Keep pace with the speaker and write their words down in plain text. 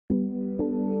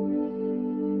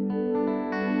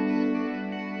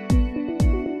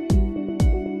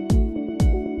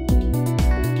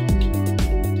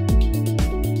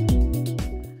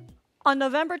On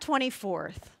November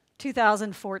 24th,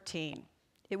 2014,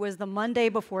 it was the Monday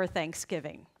before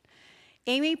Thanksgiving,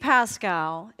 Amy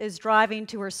Pascal is driving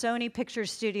to her Sony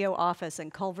Pictures Studio office in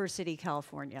Culver City,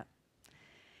 California.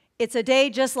 It's a day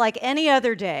just like any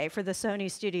other day for the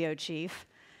Sony studio chief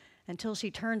until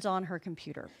she turns on her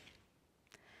computer.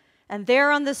 And there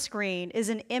on the screen is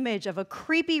an image of a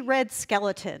creepy red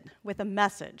skeleton with a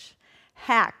message,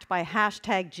 hacked by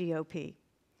 #GOP.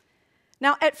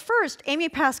 Now, at first, Amy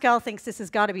Pascal thinks this has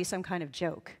got to be some kind of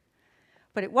joke.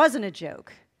 But it wasn't a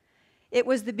joke. It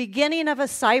was the beginning of a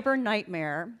cyber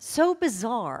nightmare so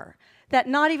bizarre that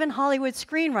not even Hollywood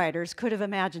screenwriters could have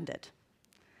imagined it.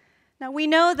 Now, we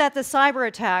know that the cyber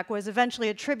attack was eventually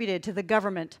attributed to the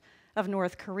government of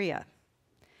North Korea.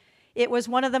 It was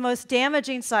one of the most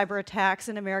damaging cyber attacks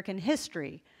in American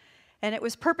history, and it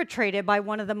was perpetrated by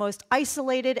one of the most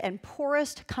isolated and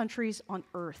poorest countries on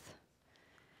Earth.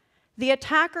 The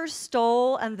attackers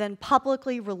stole and then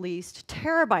publicly released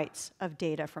terabytes of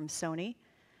data from Sony,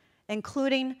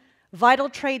 including vital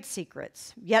trade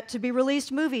secrets, yet to be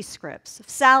released movie scripts,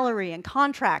 salary and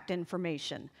contract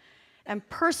information, and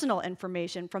personal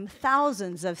information from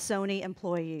thousands of Sony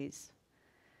employees.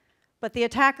 But the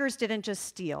attackers didn't just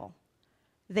steal,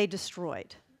 they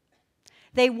destroyed.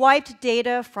 They wiped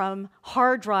data from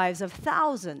hard drives of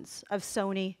thousands of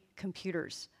Sony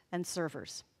computers and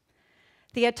servers.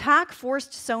 The attack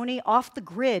forced Sony off the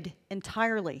grid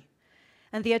entirely,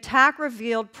 and the attack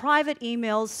revealed private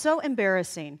emails so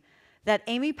embarrassing that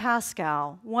Amy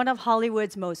Pascal, one of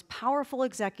Hollywood's most powerful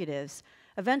executives,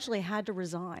 eventually had to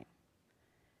resign.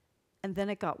 And then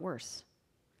it got worse.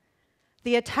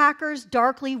 The attackers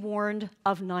darkly warned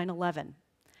of 9/11,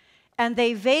 and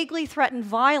they vaguely threatened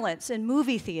violence in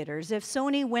movie theaters if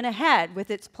Sony went ahead with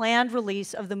its planned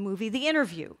release of the movie The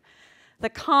Interview, the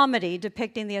comedy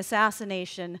depicting the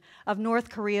assassination of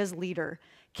North Korea's leader,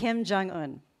 Kim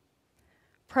Jong-un.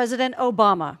 President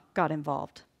Obama got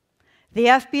involved. The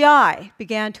FBI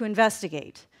began to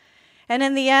investigate. And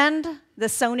in the end, the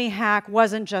Sony hack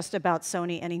wasn't just about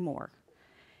Sony anymore.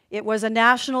 It was a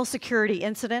national security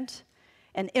incident,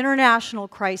 an international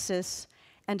crisis,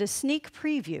 and a sneak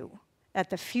preview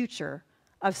at the future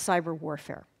of cyber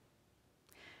warfare.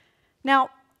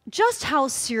 Now, just how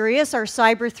serious are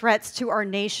cyber threats to our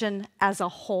nation as a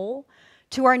whole,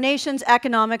 to our nation's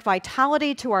economic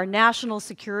vitality, to our national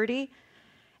security?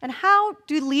 And how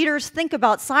do leaders think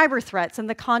about cyber threats in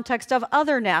the context of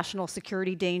other national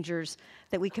security dangers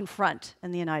that we confront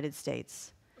in the United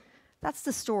States? That's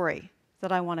the story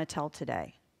that I want to tell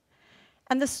today.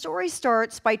 And the story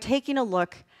starts by taking a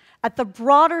look at the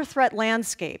broader threat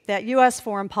landscape that US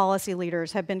foreign policy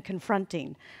leaders have been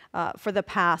confronting for the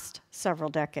past several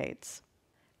decades.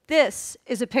 This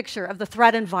is a picture of the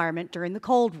threat environment during the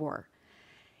Cold War.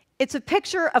 It's a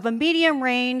picture of a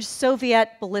medium-range Soviet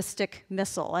ballistic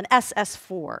missile, an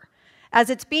SS-4,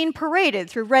 as it's being paraded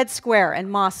through Red Square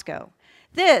in Moscow.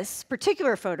 This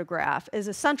particular photograph is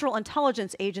a Central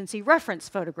Intelligence Agency reference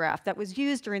photograph that was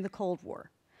used during the Cold War.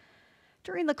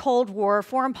 During the Cold War,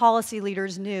 foreign policy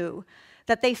leaders knew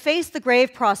that they faced the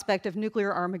grave prospect of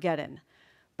nuclear Armageddon,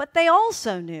 but they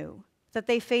also knew that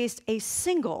they faced a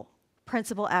single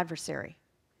principal adversary.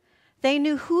 They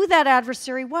knew who that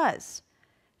adversary was.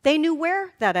 They knew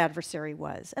where that adversary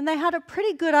was, and they had a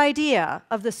pretty good idea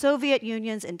of the Soviet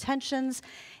Union's intentions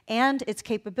and its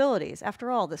capabilities. After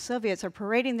all, the Soviets are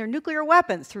parading their nuclear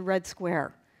weapons through Red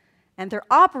Square, and they're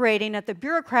operating at the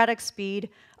bureaucratic speed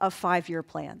of 5-year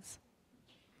plans.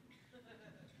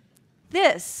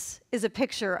 This is a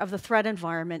picture of the threat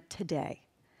environment today.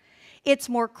 It's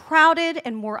more crowded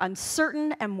and more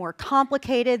uncertain and more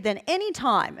complicated than any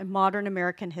time in modern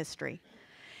American history.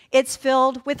 It's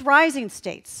filled with rising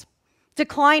states,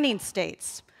 declining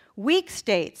states, weak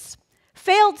states,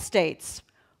 failed states,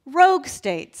 rogue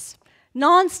states,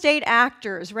 non-state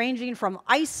actors ranging from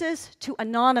ISIS to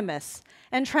anonymous,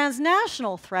 and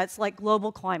transnational threats like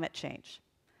global climate change.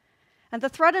 And the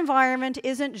threat environment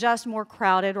isn't just more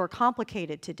crowded or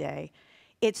complicated today,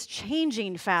 it's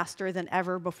changing faster than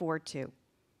ever before, too.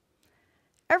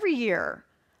 Every year,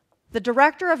 the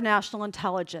Director of National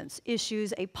Intelligence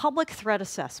issues a public threat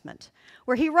assessment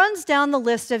where he runs down the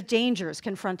list of dangers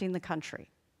confronting the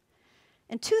country.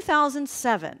 In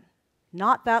 2007,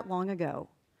 not that long ago,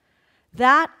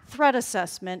 that threat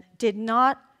assessment did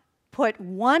not put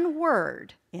one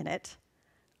word in it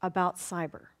about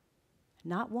cyber.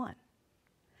 Not one.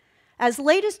 As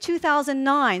late as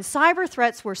 2009, cyber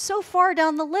threats were so far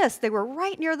down the list, they were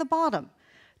right near the bottom,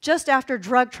 just after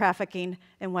drug trafficking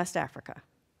in West Africa.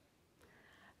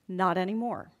 Not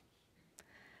anymore.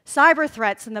 Cyber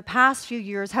threats in the past few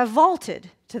years have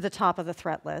vaulted to the top of the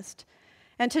threat list,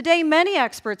 And today, many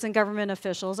experts and government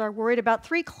officials are worried about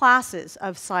three classes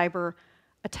of cyber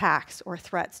attacks or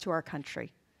threats to our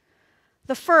country.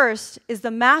 The first is the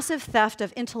massive theft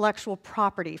of intellectual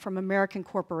property from American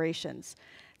corporations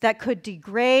that could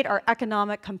degrade our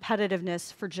economic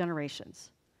competitiveness for generations.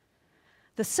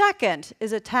 The second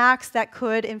is attacks that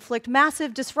could inflict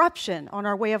massive disruption on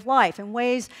our way of life in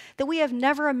ways that we have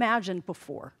never imagined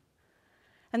before.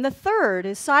 And the third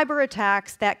is cyber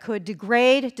attacks that could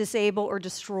degrade, disable, or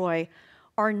destroy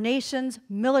our nation's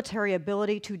military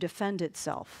ability to defend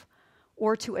itself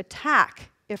or to attack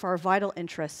if our vital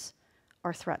interests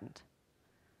are threatened.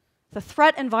 The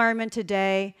threat environment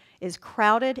today is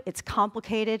crowded, it's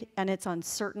complicated, and it's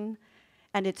uncertain,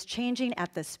 and it's changing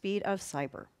at the speed of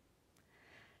cyber.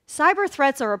 Cyber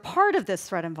threats are a part of this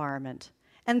threat environment,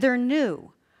 and they're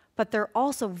new, but they're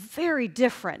also very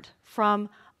different from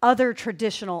other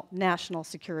traditional national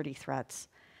security threats.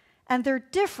 And they're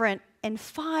different in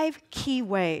 5 key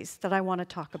ways that I want to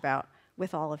talk about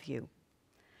with all of you.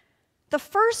 The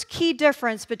first key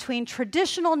difference between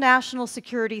traditional national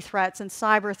security threats and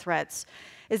cyber threats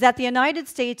is that the United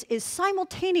States is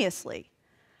simultaneously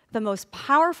the most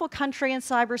powerful country in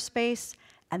cyberspace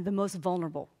and the most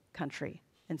vulnerable country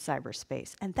in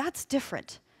cyberspace. And that's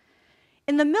different.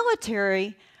 In the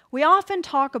military, we often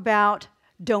talk about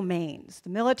domains. The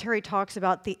military talks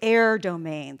about the air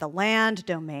domain, the land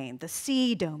domain, the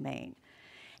sea domain.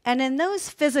 And in those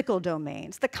physical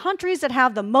domains, the countries that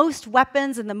have the most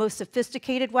weapons and the most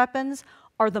sophisticated weapons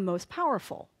are the most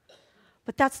powerful.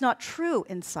 But that's not true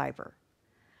in cyber.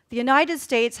 The United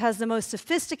States has the most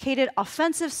sophisticated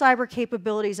offensive cyber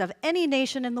capabilities of any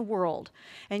nation in the world,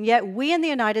 and yet we in the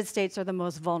United States are the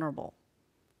most vulnerable.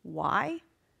 Why?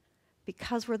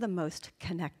 Because we're the most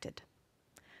connected.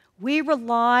 We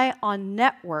rely on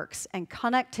networks and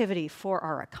connectivity for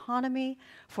our economy,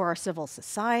 for our civil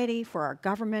society, for our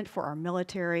government, for our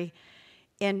military,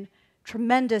 in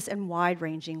tremendous and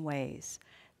wide-ranging ways.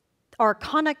 Our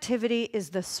connectivity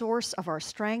is the source of our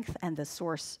strength and the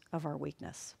source of our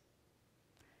weakness.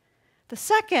 The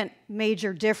second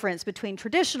major difference between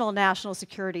traditional national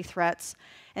security threats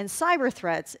and cyber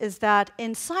threats is that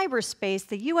in cyberspace,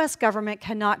 the US government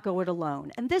cannot go it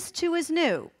alone, and this too is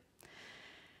new.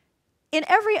 In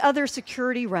every other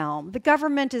security realm, the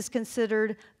government is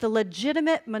considered the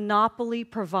legitimate monopoly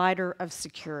provider of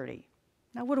security.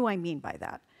 Now, what do I mean by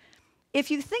that?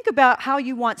 If you think about how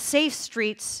you want safe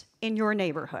streets in your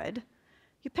neighborhood,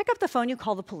 you pick up the phone, you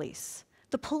call the police.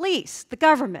 The police, the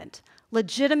government,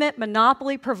 legitimate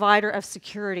monopoly provider of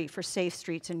security for safe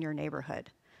streets in your neighborhood.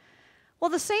 Well,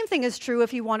 the same thing is true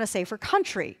if you want a safer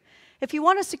country. If you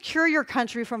want to secure your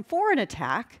country from foreign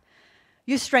attack,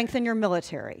 you strengthen your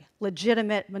military,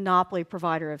 legitimate monopoly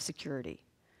provider of security.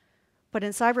 But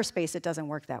in cyberspace, it doesn't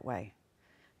work that way.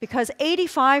 Because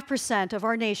 85% of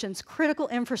our nation's critical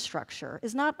infrastructure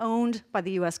is not owned by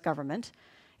the US government,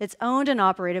 it's owned and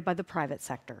operated by the private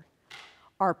sector.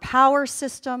 Our power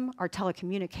system, our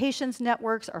telecommunications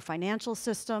networks, our financial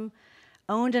system,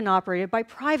 owned and operated by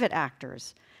private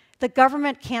actors. The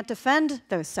government can't defend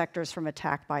those sectors from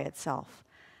attack by itself.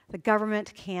 The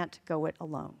government can't go it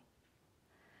alone.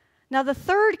 Now, the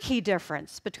third key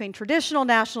difference between traditional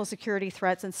national security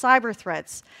threats and cyber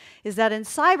threats is that in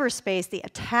cyberspace, the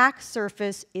attack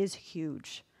surface is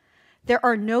huge. There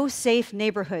are no safe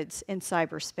neighborhoods in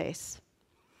cyberspace.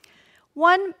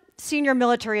 One senior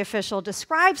military official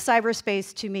described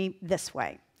cyberspace to me this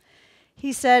way.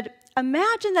 He said,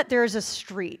 imagine that there is a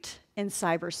street in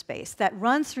cyberspace that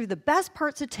runs through the best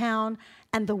parts of town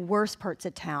and the worst parts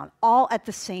of town, all at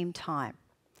the same time.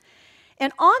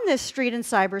 And on this street in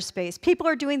cyberspace, people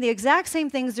are doing the exact same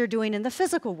things they're doing in the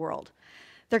physical world.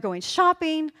 They're going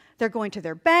shopping, they're going to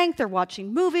their bank, they're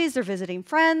watching movies, they're visiting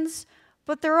friends.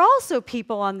 But there are also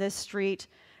people on this street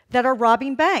that are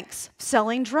robbing banks,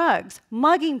 selling drugs,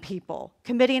 mugging people,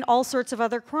 committing all sorts of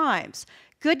other crimes.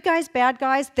 Good guys, bad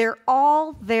guys, they're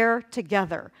all there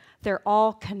together. They're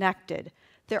all connected.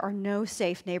 There are no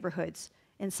safe neighborhoods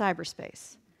in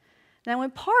cyberspace. Now,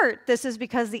 in part, this is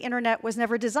because the internet was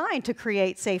never designed to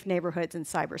create safe neighborhoods in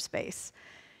cyberspace.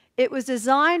 It was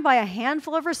designed by a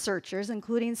handful of researchers,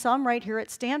 including some right here at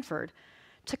Stanford,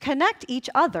 to connect each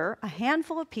other, a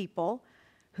handful of people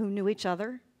who knew each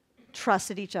other,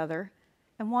 trusted each other,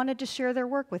 and wanted to share their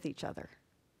work with each other.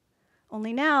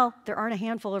 Only now, there aren't a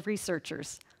handful of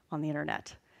researchers on the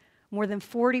internet. More than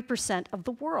 40% of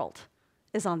the world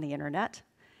is on the internet,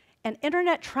 and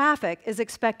internet traffic is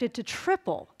expected to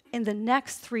triple in the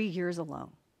next 3 years alone.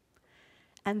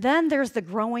 And then there's the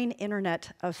growing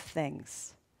Internet of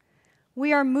Things.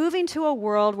 We are moving to a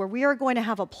world where we are going to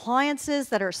have appliances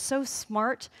that are so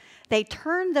smart, they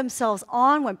turn themselves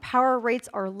on when power rates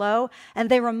are low, and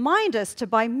they remind us to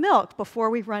buy milk before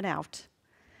we run out.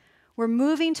 We're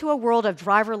moving to a world of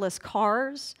driverless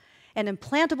cars and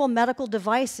implantable medical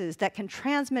devices that can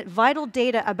transmit vital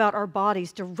data about our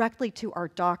bodies directly to our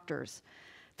doctors.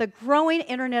 The growing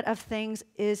Internet of Things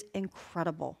is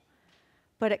incredible,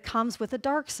 but it comes with a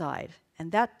dark side,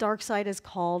 and that dark side is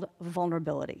called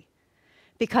vulnerability,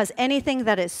 because anything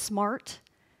that is smart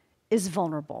is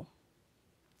vulnerable.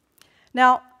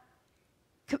 Now,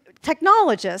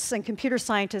 technologists and computer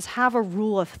scientists have a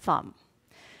rule of thumb,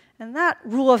 and that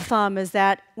rule of thumb is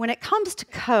that when it comes to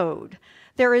code,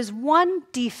 there is one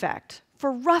defect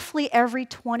for roughly every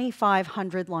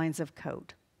 2,500 lines of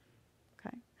code.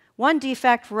 Okay? One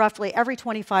defect for roughly every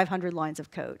 2,500 lines of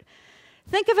code.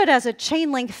 Think of it as a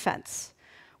chain link fence,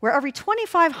 where every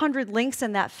 2,500 links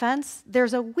in that fence,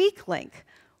 there's a weak link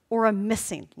or a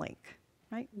missing link.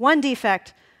 Right? One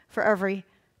defect for every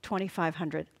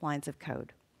 2,500 lines of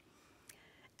code.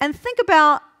 And think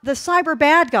about the cyber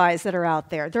bad guys that are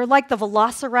out there. They're like the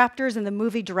velociraptors in the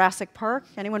movie Jurassic Park.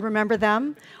 Anyone remember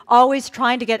them? Always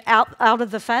trying to get out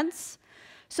of the fence.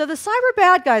 So the cyber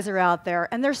bad guys are out there,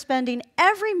 and they're spending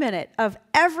every minute of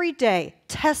every day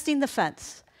testing the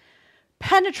fence,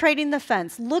 penetrating the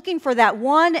fence, looking for that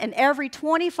one in every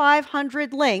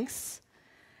 2,500 links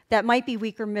that might be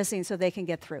weak or missing so they can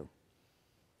get through.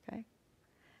 Okay?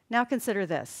 Now consider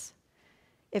this.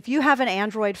 If you have an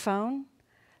Android phone,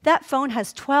 that phone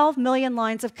has 12 million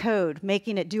lines of code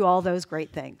making it do all those great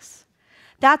things.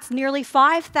 That's nearly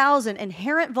 5,000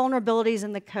 inherent vulnerabilities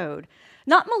in the code.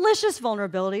 Not malicious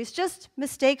vulnerabilities, just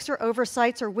mistakes or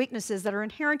oversights or weaknesses that are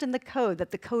inherent in the code that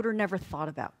the coder never thought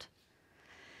about.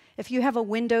 If you have a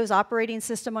Windows operating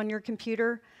system on your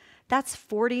computer, that's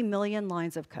 40 million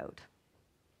lines of code.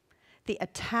 The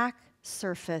attack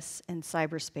surface in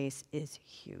cyberspace is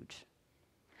huge.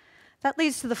 That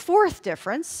leads to the fourth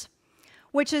difference,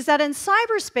 which is that in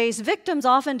cyberspace, victims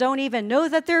often don't even know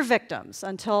that they're victims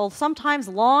until sometimes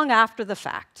long after the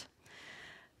fact.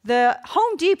 The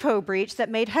Home Depot breach that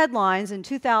made headlines in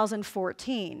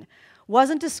 2014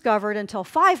 wasn't discovered until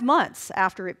 5 months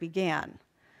after it began.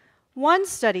 One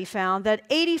study found that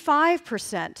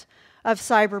 85% of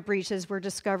cyber breaches were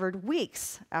discovered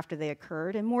weeks after they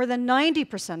occurred, and more than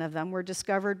 90% of them were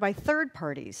discovered by third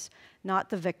parties, not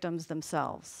the victims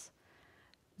themselves.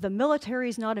 The military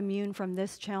is not immune from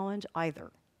this challenge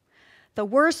either. The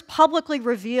worst publicly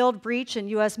revealed breach in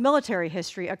US military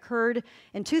history occurred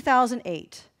in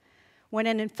 2008, when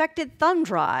an infected thumb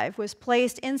drive was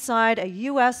placed inside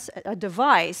a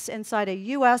device inside a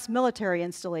US military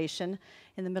installation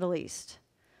in the Middle East.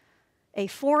 A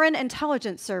foreign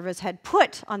intelligence service had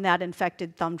put on that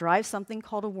infected thumb drive something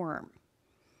called a worm.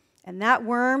 And that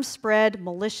worm spread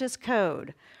malicious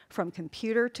code from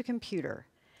computer to computer,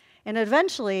 and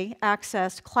eventually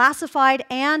accessed classified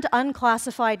and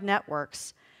unclassified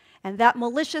networks. And that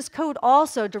malicious code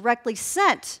also directly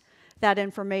sent that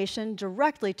information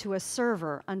directly to a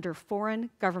server under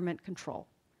foreign government control.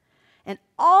 And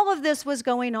all of this was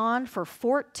going on for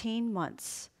 14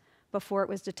 months before it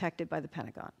was detected by the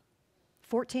Pentagon.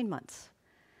 14 months.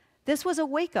 This was a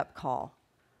wake-up call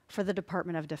for the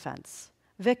Department of Defense.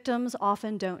 Victims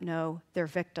often don't know they're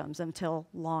victims until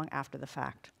long after the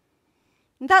fact.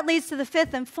 And that leads to the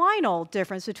fifth and final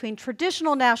difference between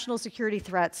traditional national security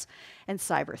threats and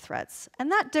cyber threats.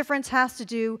 And that difference has to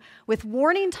do with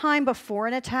warning time before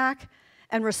an attack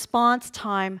and response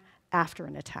time after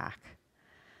an attack.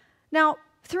 Now,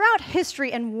 throughout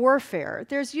history and warfare,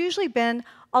 there's usually been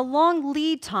a long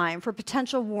lead time for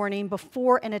potential warning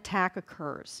before an attack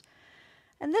occurs.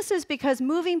 And this is because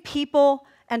moving people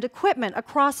and equipment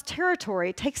across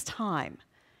territory takes time.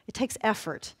 It takes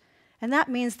effort. And that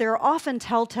means there are often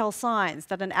telltale signs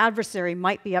that an adversary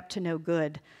might be up to no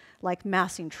good, like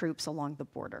massing troops along the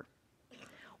border.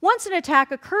 Once an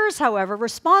attack occurs, however,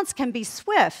 response can be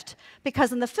swift,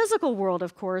 because in the physical world,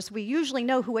 of course, we usually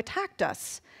know who attacked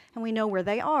us, and we know where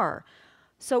they are.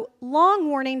 So long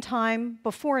warning time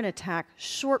before an attack,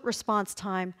 short response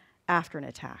time after an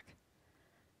attack.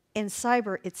 In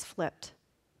cyber, it's flipped.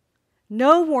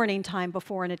 No warning time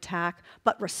before an attack,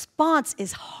 but response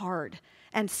is hard.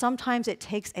 And sometimes it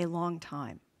takes a long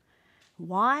time.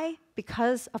 Why?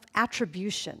 Because of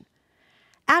attribution.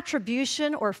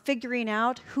 Attribution, or figuring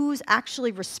out who's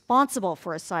actually responsible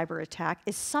for a cyber attack,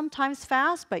 is sometimes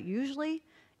fast, but usually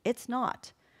it's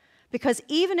not. Because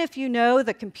even if you know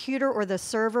the computer or the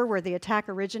server where the attack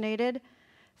originated,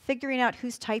 figuring out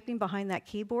who's typing behind that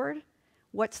keyboard,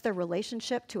 what's their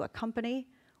relationship to a company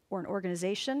or an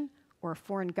organization or a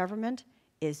foreign government,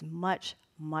 is much,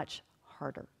 much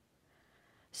harder.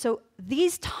 So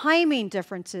these timing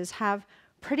differences have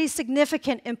pretty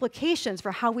significant implications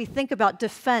for how we think about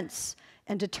defense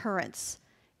and deterrence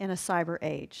in a cyber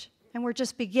age. And we're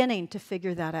just beginning to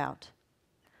figure that out.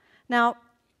 Now,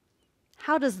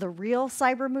 how does the real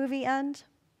cyber movie end?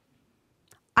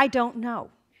 I don't know.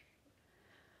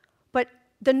 But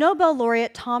the Nobel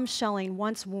laureate Tom Schelling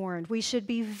once warned we should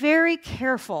be very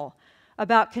careful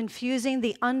about confusing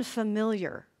the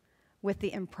unfamiliar with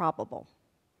the improbable.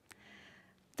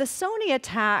 The Sony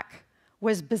attack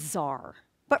was bizarre,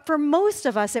 but for most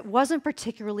of us, it wasn't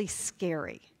particularly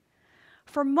scary.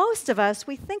 For most of us,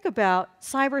 we think about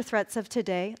cyber threats of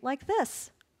today like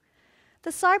this.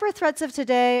 The cyber threats of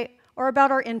today are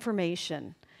about our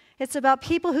information. It's about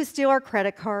people who steal our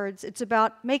credit cards. It's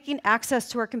about making access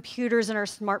to our computers and our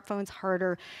smartphones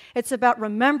harder. It's about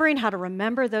remembering how to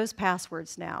remember those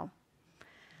passwords now.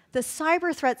 The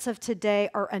cyber threats of today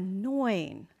are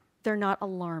annoying. They're not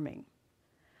alarming.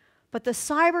 But the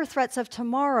cyber threats of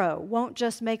tomorrow won't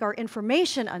just make our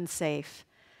information unsafe.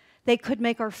 They could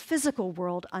make our physical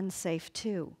world unsafe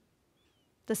too.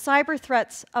 The cyber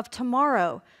threats of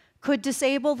tomorrow could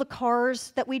disable the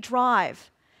cars that we drive,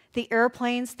 the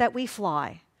airplanes that we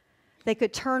fly. They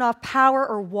could turn off power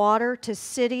or water to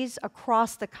cities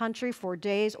across the country for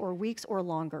days or weeks or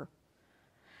longer.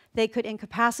 They could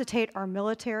incapacitate our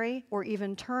military or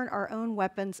even turn our own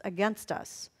weapons against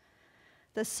us.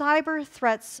 The cyber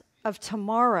threats of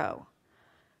tomorrow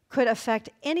could affect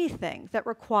anything that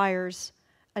requires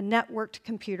a networked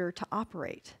computer to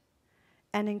operate.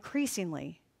 And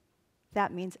increasingly,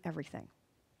 that means everything.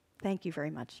 Thank you very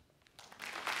much.